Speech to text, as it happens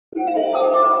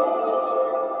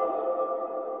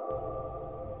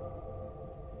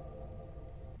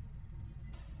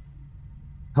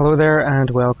Hello there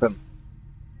and welcome.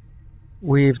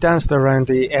 We've danced around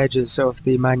the edges of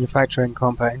the manufacturing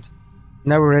compound.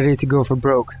 Now we're ready to go for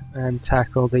broke and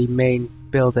tackle the main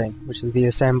building, which is the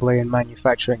assembly and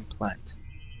manufacturing plant.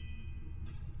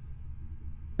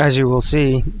 As you will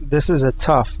see, this is a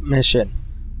tough mission,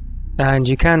 and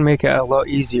you can make it a lot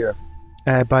easier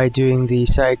by doing the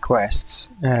side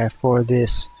quests for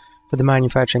the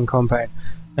manufacturing compound,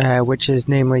 which is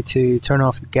namely to turn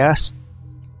off the gas.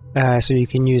 So you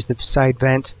can use the side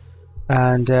vent,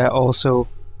 and also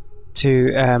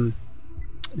to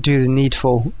do the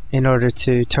needful in order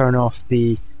to turn off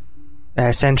the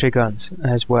sentry guns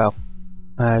as well,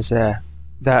 as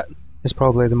that is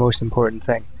probably the most important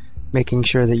thing, making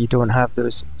sure that you don't have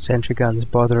those sentry guns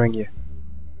bothering you.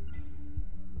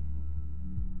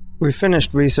 We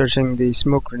finished researching the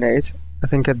smoke grenade, I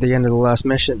think at the end of the last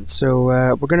mission, so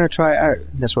we're going to try it out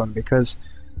in this one because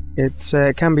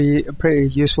it can be a pretty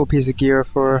useful piece of gear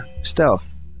for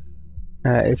stealth,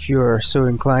 if you're so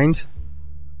inclined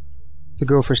to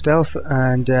go for stealth,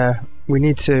 and we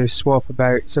need to swap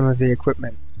about some of the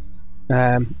equipment.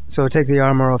 So take the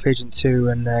armor off Agent 2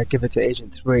 and give it to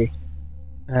Agent 3,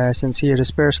 since he had a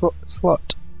spare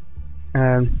slot.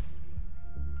 One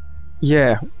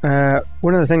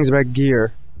of the things about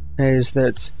gear is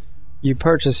that you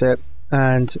purchase it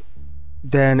and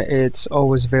then it's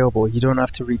always available. You don't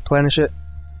have to replenish it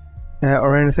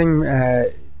or anything.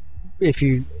 If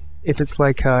it's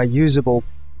like a usable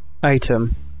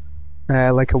item,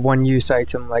 like a one-use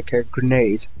item, like a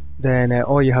grenade, then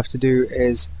all you have to do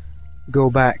is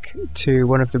go back to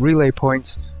one of the relay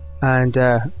points, and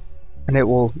it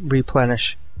will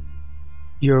replenish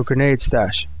your grenade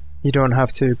stash. You don't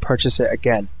have to purchase it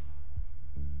again.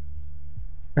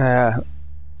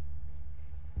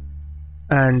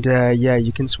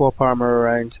 You can swap armor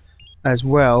around as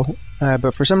well,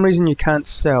 but for some reason you can't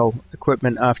sell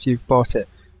equipment after you've bought it.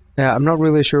 I'm not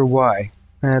really sure why.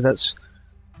 It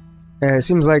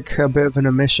seems like a bit of an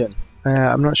omission.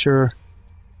 I'm not sure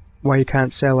why you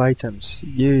can't sell items.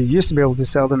 You used to be able to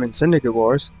sell them in Syndicate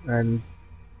Wars, and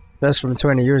that's from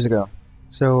 20 years ago.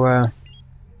 So I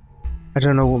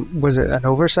don't know, was it an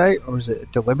oversight or was it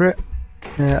deliberate?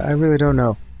 I really don't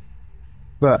know.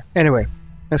 But anyway,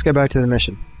 let's get back to the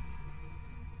mission.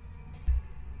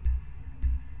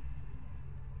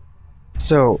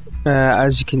 So,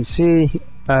 as you can see,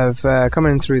 I've come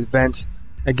in through the vent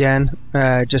again,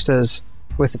 just as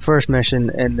with the first mission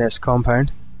in this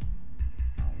compound.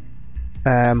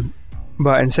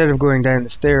 But instead of going down the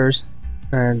stairs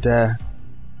and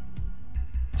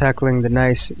tackling the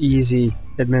nice, easy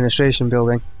administration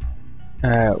building,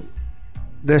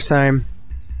 this time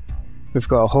we've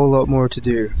got a whole lot more to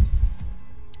do.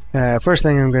 First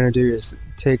thing I'm going to do is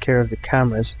take care of the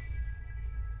cameras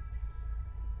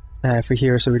for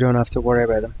here, so we don't have to worry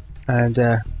about them. And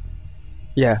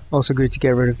also good to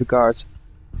get rid of the guards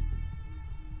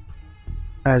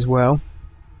as well.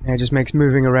 It just makes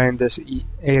moving around this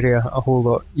area a whole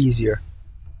lot easier.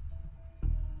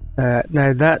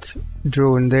 Now that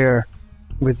drone there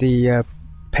with the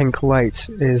pink lights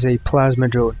is a plasma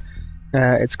drone.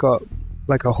 It's got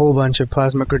like a whole bunch of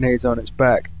plasma grenades on its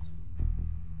back,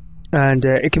 and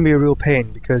it can be a real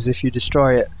pain because if you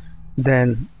destroy it,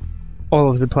 then all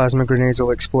of the plasma grenades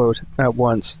will explode at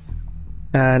once,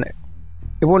 and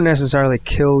it won't necessarily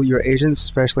kill your agents,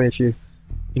 especially if you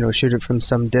shoot it from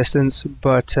some distance,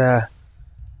 but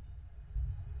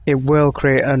it will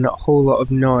create a whole lot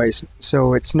of noise,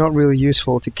 so it's not really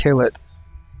useful to kill it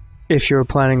if you're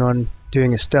planning on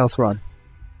doing a stealth run.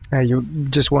 You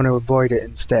just want to avoid it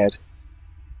instead.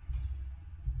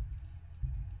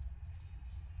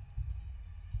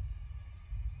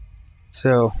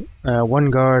 So,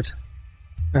 one guard,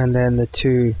 and then the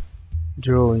two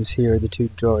drones here, the two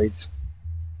droids.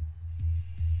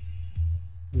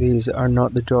 These are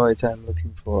not the droids I'm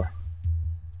looking for.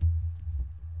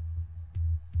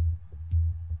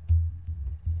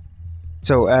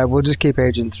 So, we'll just keep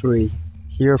Agent 3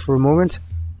 here for a moment.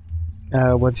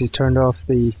 Once he's turned off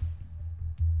the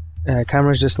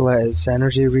cameras, just to let his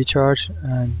energy recharge,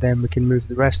 and then we can move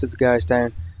the rest of the guys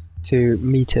down to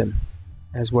meet him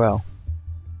as well.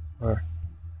 Or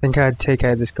I think I'd take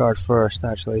out this guard first,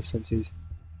 actually, since he's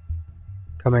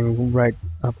coming right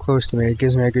up close to me. It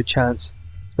gives me a good chance,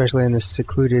 especially in this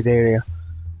secluded area.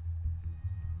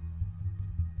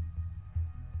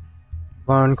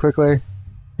 Come on, quickly.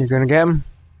 You're gonna get him?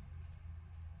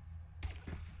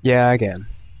 Yeah, I get him.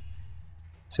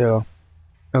 So,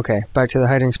 okay, back to the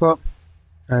hiding spot,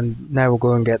 and now we'll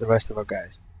go and get the rest of our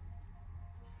guys.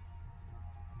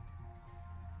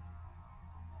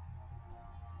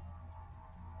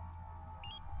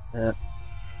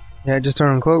 Yeah, just turn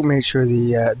on cloak, make sure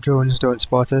the drones don't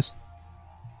spot us.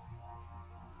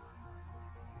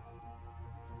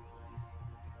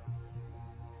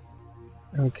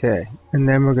 Okay, and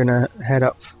then we're gonna head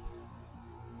up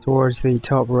towards the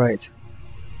top right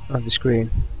of the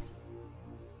screen.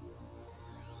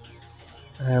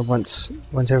 Once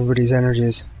everybody's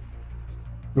energies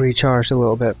recharged a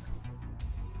little bit.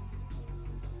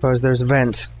 Because there's a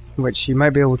vent, which you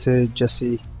might be able to just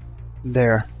see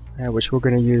there, which we're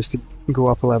going to use to go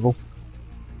up a level.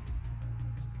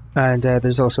 And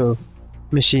there's also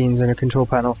machines and a control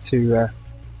panel to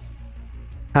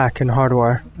hack and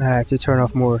hardwire to turn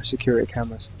off more security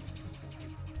cameras.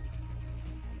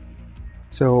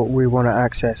 So we want to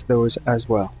access those as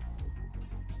well.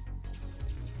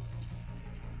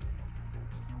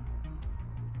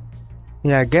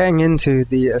 Yeah, getting into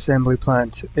the assembly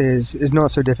plant is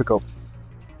not so difficult.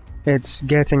 It's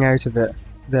getting out of it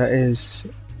that is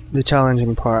the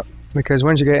challenging part, because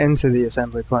once you get into the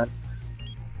assembly plant,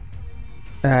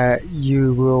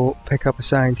 you will pick up a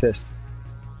scientist,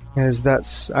 as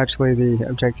that's actually the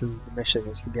objective of the mission,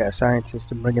 is to get a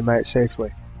scientist and bring him out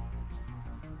safely.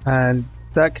 And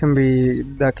that can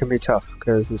be tough,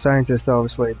 because the scientist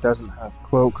obviously doesn't have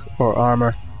cloak or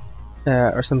armor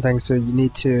or something, so you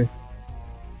need to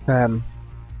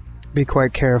be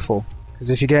quite careful, because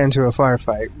if you get into a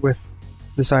firefight with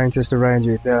the scientist around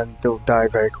you, then they'll die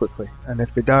very quickly, and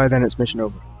if they die, then it's mission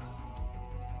over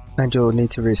and you'll need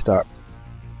to restart.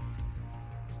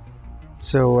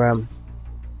 So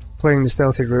playing the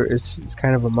stealthy route is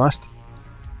kind of a must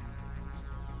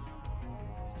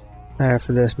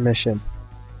for this mission.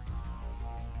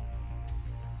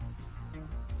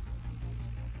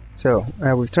 So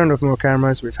we've turned off more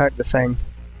cameras, we've hacked the thing,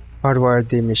 hardwired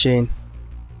the machine,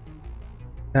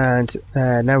 and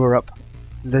now we're up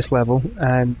this level,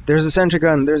 and there's a sentry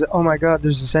gun. Oh my god,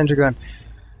 there's a sentry gun,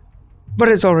 but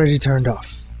it's already turned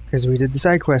off because we did the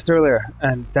side quest earlier,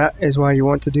 and that is why you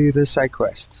want to do the side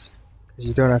quests, because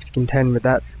you don't have to contend with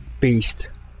that beast.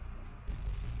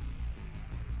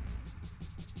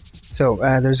 So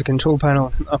there's a control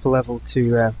panel up a level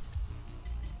to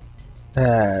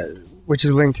which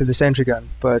is linked to the sentry gun,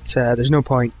 but there's no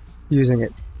point using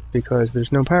it because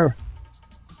there's no power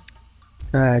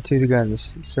to the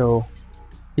guns, so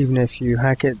even if you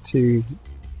hack it to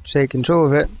take control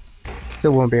of it,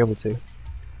 still won't be able to.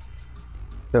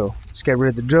 So just get rid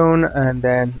of the drone and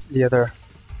then the other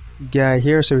guy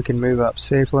here so we can move up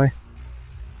safely.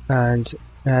 And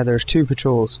there's 2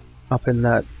 patrols up in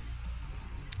that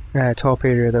top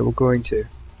area that we're going to,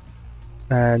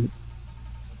 and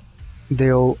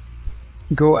they'll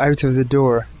go out of the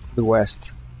door to the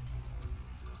west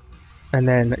and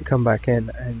then come back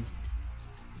in and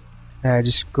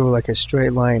just go like a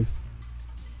straight line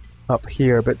up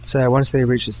here, but once they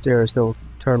reach the stairs they'll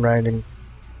turn around and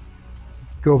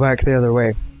go back the other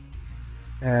way.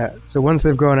 So once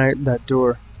they've gone out that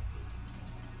door,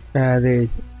 they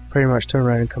pretty much turn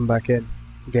around and come back in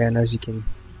again, as you can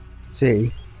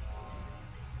see.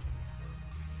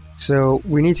 So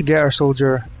we need to get our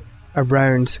soldier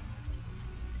around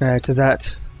to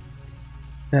that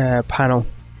panel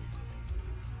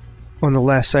on the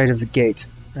left side of the gate,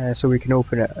 so we can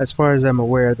open it. As far as I'm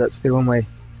aware, that's the only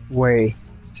way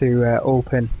to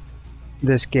open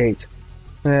this gate.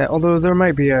 Although there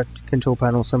might be a control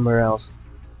panel somewhere else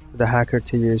for the hacker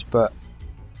to use, but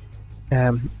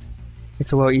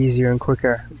it's a lot easier and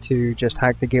quicker to just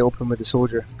hack the gate open with the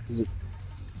soldier, because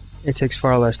it takes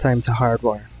far less time to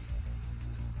hardwire.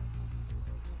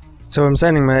 So I'm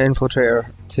sending my infiltrator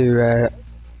to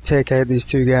take out these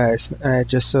 2 guys,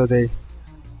 just so they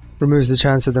removes the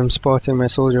chance of them spotting my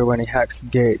soldier when he hacks the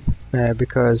gate,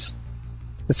 because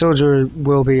the soldier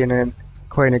will be in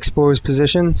quite an exposed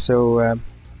position, so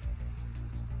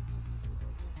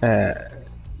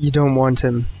you don't want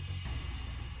him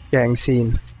getting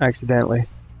seen accidentally.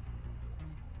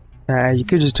 You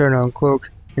could just turn on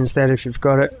cloak instead if you've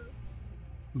got it,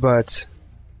 but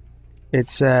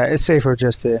it's safer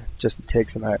just to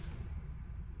take them out.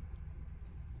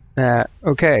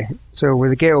 Okay, so with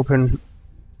the gate open,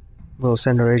 we'll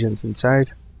send our agents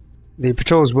inside. The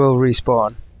patrols will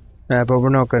respawn, but we're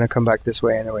not going to come back this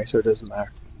way anyway, so it doesn't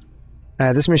matter.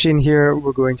 This machine here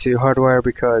we're going to hardwire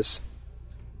because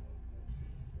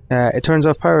it turns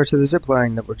off power to the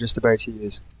zipline that we're just about to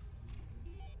use.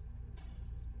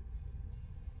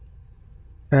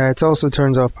 It also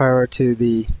turns off power to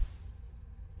the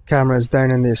cameras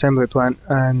down in the assembly plant,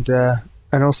 and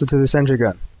also to the sentry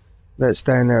gun that's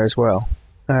down there as well.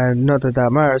 Not that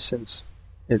that matters since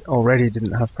it already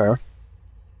didn't have power.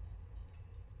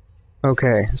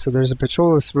 Okay, so there's a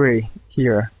patrol of 3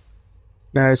 here,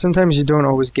 Now, sometimes you don't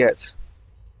always get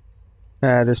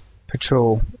this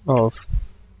patrol of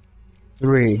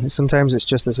 3. Sometimes it's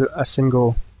just a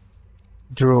single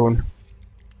drone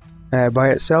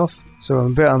by itself, so I'm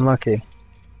a bit unlucky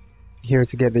here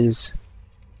to get these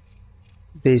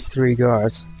 3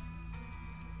 guards.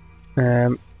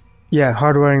 Yeah,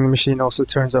 hardwiring the machine also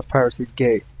turns off power to the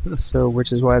gate, so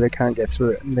which is why they can't get through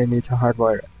it, and they need to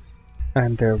hardwire it.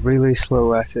 And they're really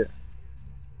slow at it.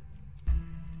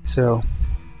 So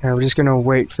we're just going to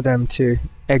wait for them to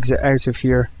exit out of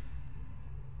here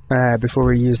before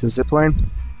we use the zipline.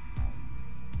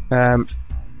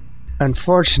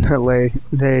 Unfortunately,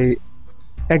 they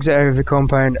exit out of the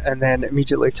compound and then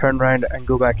immediately turn around and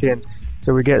go back in,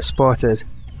 so we get spotted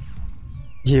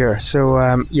here.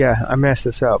 So yeah, I messed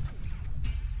this up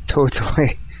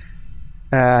totally.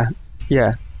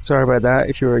 Yeah, sorry about that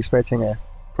if you were expecting a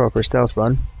proper stealth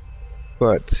run,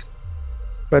 but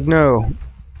no.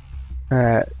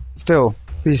 Still,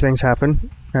 these things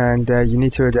happen, and you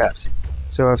need to adapt.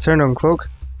 So I've turned on cloak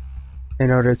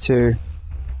in order to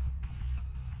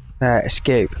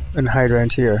escape and hide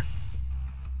around here.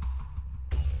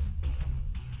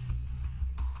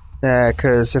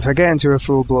 Because if I get into a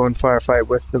full-blown firefight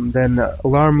with them, then the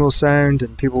alarm will sound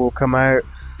and people will come out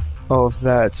of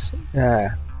that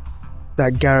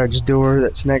garage door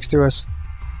that's next to us.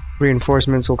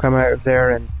 Reinforcements will come out of there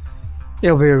and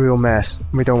it'll be a real mess.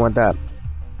 We don't want that.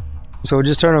 So we'll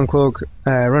just turn on cloak,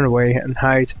 run away and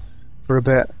hide for a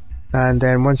bit, and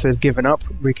then once they've given up,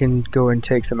 we can go and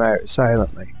take them out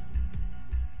silently.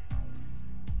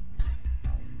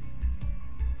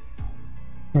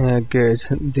 Good.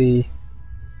 The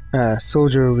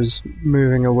soldier was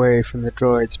moving away from the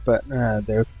droids, but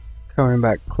they're coming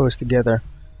back close together.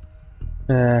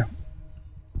 In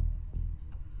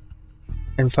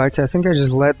fact, I think I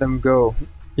just let them go.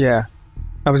 Yeah,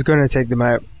 I was going to take them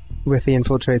out with the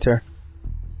infiltrator,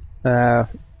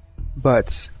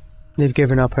 but they've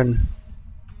given up and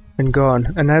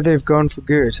gone, and now they've gone for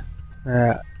good.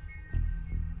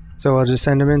 So I'll just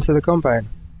send them into the compound.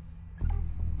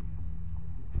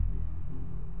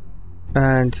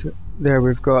 And there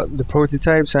we've got the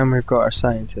prototypes and we've got our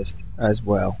scientist as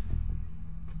well.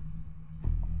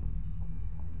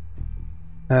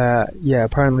 Yeah,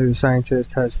 apparently the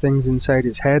scientist has things inside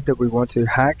his head that we want to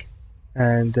hack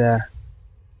and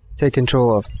take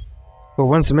control of. But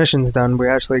once the mission's done, we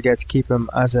actually get to keep him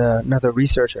as another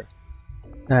researcher,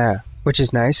 which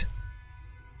is nice.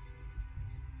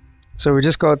 So we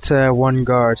just got one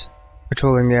guard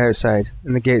patrolling the outside,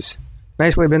 and the gate's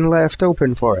nicely been left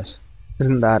open for us.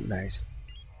 Isn't that nice?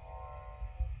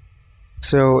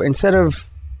 So instead of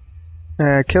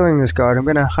killing this guard, I'm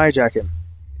going to hijack him,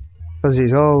 because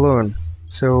he's all alone.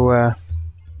 So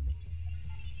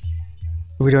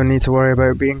we don't need to worry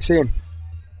about being seen.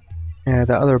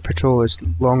 The other patrol is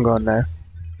long gone now.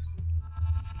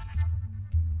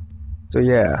 So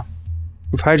yeah,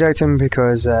 we've hijacked him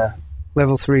because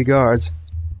level 3 guards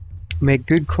make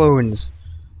good clones.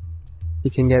 You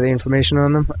can get the information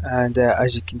on them, and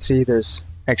as you can see, there's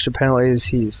extra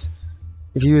penalties.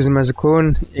 If you use him as a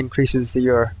clone, it increases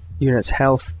your unit's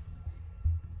health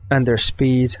and their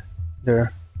speed,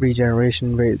 their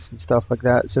regeneration rates and stuff like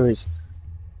that. So he's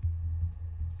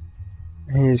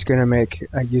going to make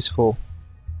a useful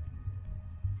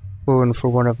clone for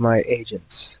one of my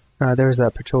agents. There's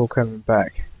that patrol coming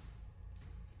back.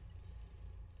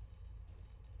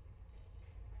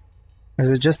 Is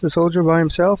it just the soldier by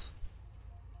himself?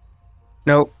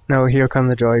 No, here come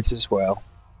the droids as well.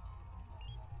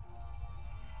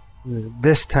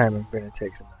 This time I'm going to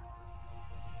take them out.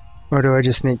 Or do I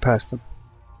just sneak past them?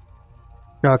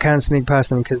 No, I can't sneak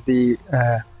past them because the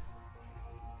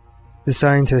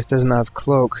scientist doesn't have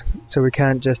cloak, so we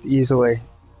can't just easily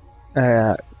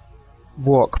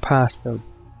walk past them.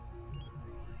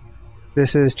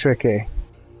 This is tricky,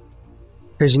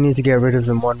 because you need to get rid of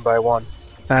them one by one.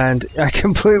 And I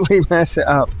completely mess it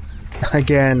up.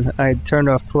 Again, I turned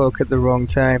off cloak at the wrong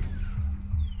time.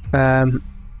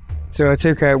 So I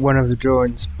took out one of the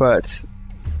drones, but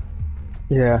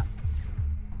yeah.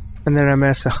 And then I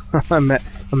mess up. I'm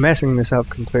messing this up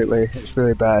completely. It's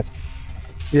really bad.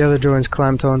 The other drone's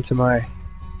clamped onto my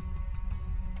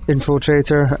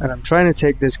infiltrator, and I'm trying to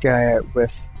take this guy out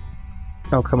with...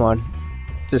 Oh, come on.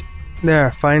 Just there,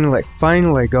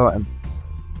 finally got him.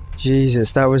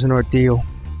 Jesus, that was an ordeal.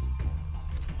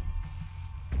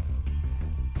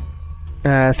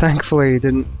 Thankfully, he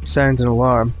didn't sound an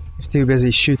alarm. I was too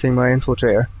busy shooting my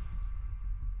infiltrator.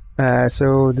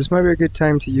 So this might be a good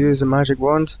time to use a magic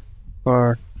wand,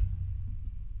 or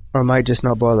I might just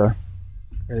not bother,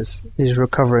 because he's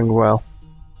recovering well.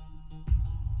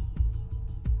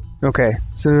 Okay,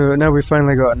 so now we've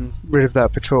finally gotten rid of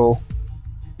that patrol.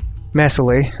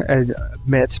 Messily, I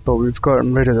admit, but we've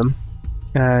gotten rid of them.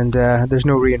 And there's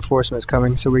no reinforcements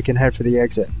coming, so we can head for the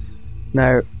exit.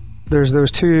 Now, there's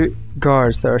those two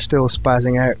guards that are still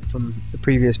spazzing out from the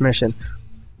previous mission.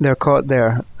 They're caught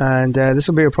there, and this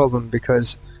will be a problem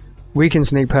because we can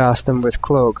sneak past them with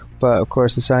cloak, but of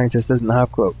course the scientist doesn't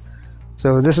have cloak.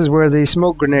 So this is where the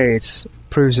smoke grenades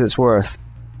proves its worth.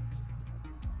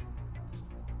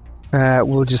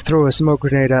 We'll just throw a smoke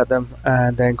grenade at them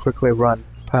and then quickly run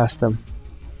past them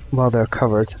while they're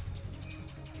covered.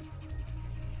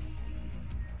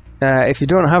 If you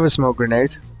don't have a smoke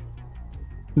grenade,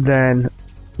 then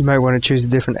you might want to choose a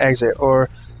different exit, or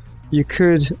you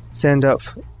could send up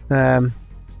the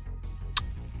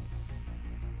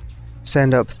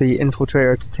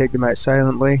infiltrator to take them out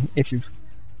silently. If you've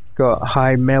got a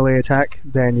high melee attack,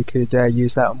 then you could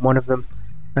use that on one of them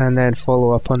and then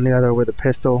follow up on the other with a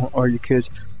pistol, or you could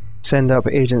send up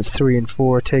agents 3 and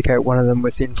 4, take out one of them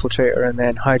with the infiltrator and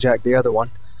then hijack the other one.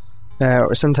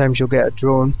 Or sometimes you'll get a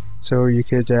drone, so you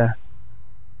could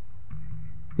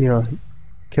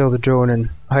kill the drone and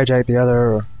hijack the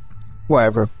other, or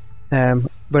whatever.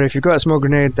 But if you've got a smoke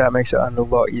grenade, that makes it a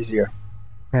lot easier.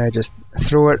 Just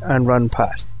throw it and run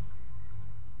past.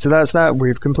 So that's that.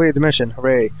 We've completed the mission.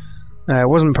 Hooray! It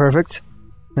wasn't perfect,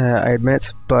 I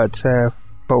admit, but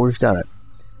we've done it.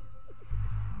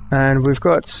 And we've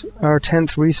got our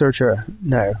 10th researcher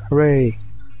now. Hooray!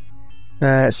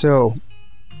 So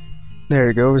there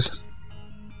it goes.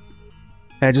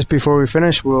 Just before we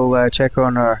finish, we'll check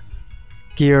on our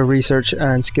gear, research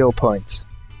and skill points.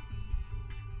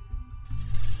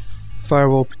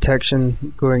 Firewall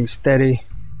protection going steady.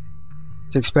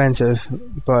 It's expensive,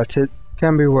 but it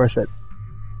can be worth it.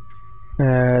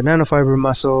 Nanofiber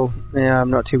muscle, yeah, I'm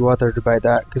not too bothered about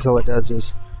that because all it does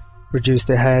is reduce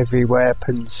the heavy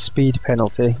weapons speed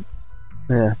penalty.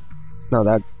 Yeah, it's not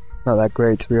that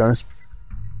great, to be honest.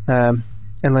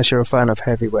 Unless you're a fan of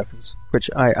heavy weapons, which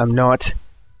I am not.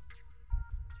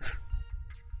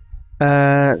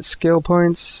 Skill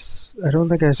points, I don't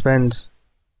think I spend.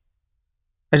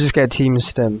 I just get team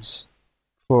stims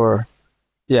for,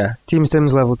 yeah, team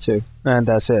stims level 2, and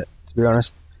that's it, to be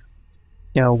honest.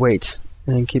 Yeah, I'll wait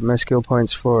and keep my skill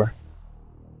points for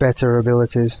better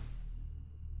abilities.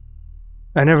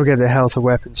 I never get the health or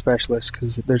weapon specialist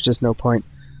because there's just no point.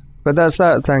 But that's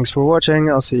that, thanks for watching,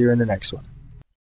 I'll see you in the next one.